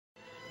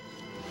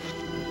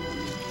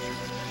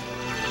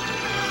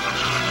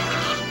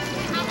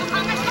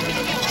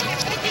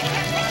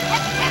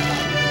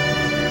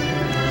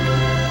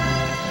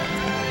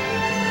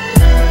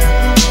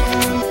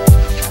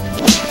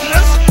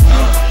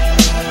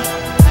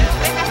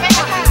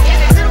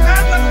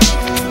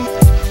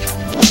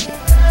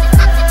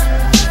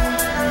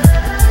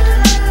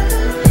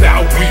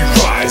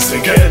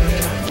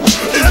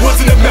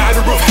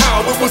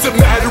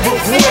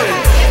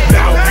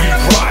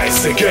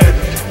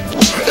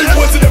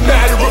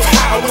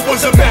how, it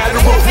was a matter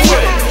of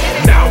when.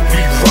 Now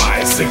we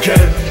rise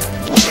again.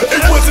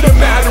 It wasn't a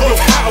matter of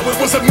how, it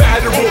was a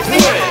matter of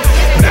when.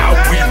 Now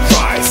we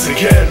rise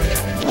again.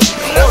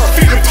 Our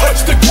feet have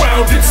touched the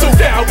ground, and so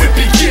now it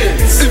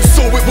begins. And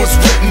so it was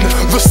written,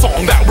 the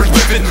song that we're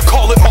living.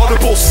 Call it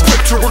audible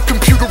scripture or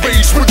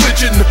computer-age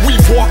religion.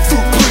 We've walked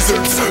through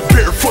blizzards,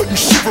 barefoot and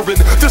shivering.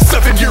 The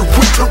 7-year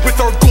winter with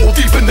our goal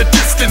deep in the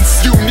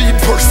distance. You need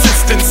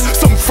persistence,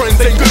 some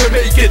friends ain't gonna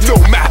make it. No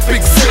map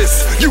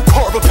exists, you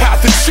carve a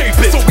path and shape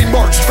it. So we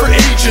marched for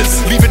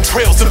ages, leaving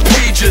trails of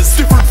pages,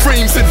 different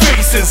frames and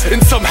faces,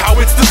 and somehow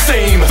it's the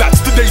same.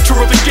 That's the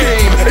nature of the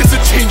game, it's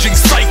a changing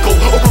cycle,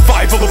 a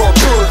revival of our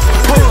birth,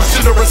 purged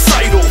in a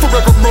recital,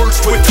 forever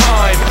merged with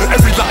time,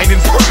 every line in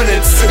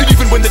permanence. And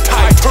even when the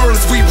tide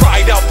turns, we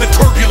ride out the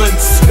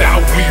turbulence. Now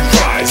we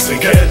rise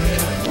again.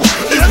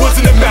 It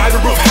wasn't a matter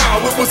of how,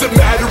 it was a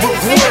matter of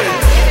when.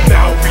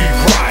 Now we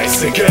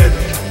rise again.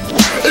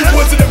 It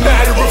wasn't a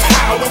matter of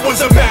how, it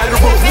was a matter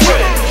of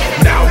when.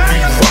 Now we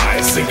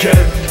rise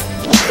again.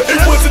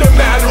 It wasn't a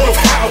matter of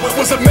how, it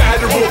was a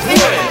matter of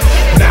when.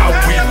 Now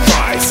we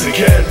rise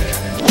again.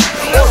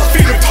 Our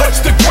feet have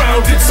touched the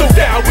ground, and so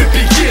now it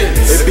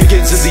begins. It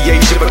begins as the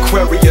age of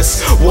Aquarius.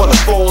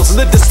 Waterfalls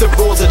and the distant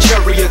rolls of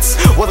chariots.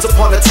 Once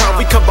upon a time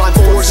we combined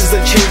forces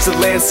and changed the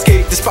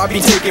landscape. Despite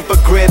being taken for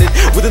granted,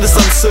 within this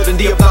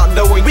uncertainty of not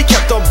knowing, we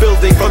kept on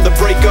building. From the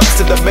breakups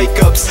to the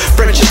makeups,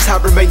 friendships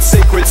have remained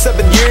sacred.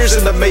 7 years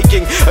in the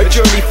making, a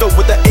journey filled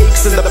with the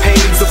aches and the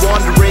pains, the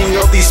wandering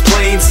of these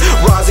plains,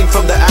 rising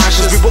from the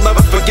ashes. We will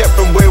never forget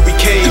from where we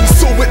came. And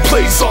so it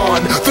plays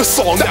on, the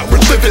song that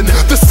we're living,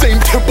 the same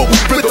tempo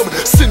and rhythm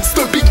since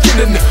the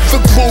beginning.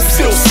 The globe's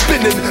still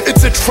spinning,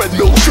 it's a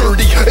treadmill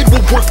journey, and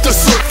we'll work the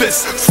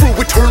surface through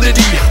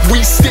eternity.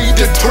 We stay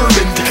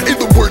determined, and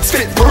the words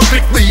fit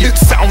perfectly. It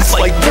sounds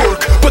like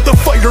work, but the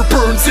fire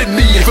burns in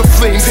me. The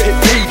flames hit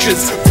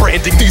pages,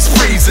 branding these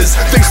phrases.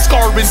 They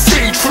scar and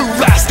stay true,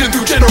 lasting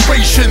through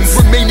generations.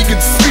 Remaining in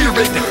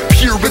spirit,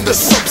 pure in the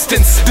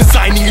substance,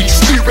 designing each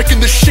lyric in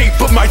the shape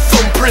of my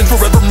thumbprint.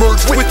 Forever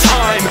merged with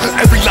time,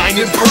 every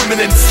line in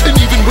permanence. And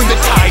even when the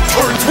tide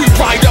turns, we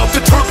ride out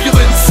the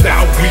turbulence.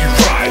 Now we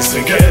rise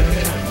again.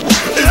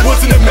 It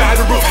wasn't a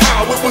matter of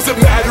how, it was a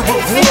matter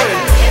of when.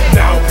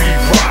 Now we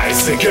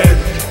rise again.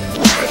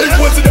 It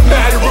wasn't a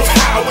matter of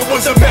how, it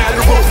was a matter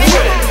of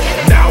when.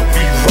 Now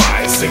we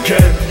rise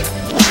again.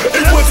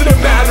 It wasn't a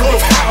matter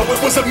of how,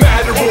 it was a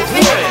matter of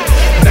when.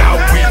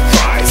 Now we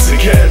rise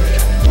again.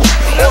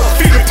 Our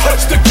feet have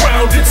touched the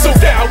ground, and so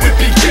now it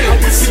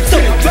begins.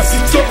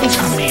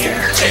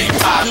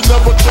 You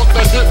never thought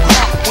that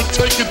hip-hop would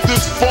take it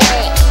this far.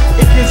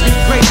 It gives me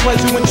great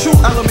pleasure when true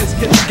elements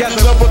get together.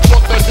 You never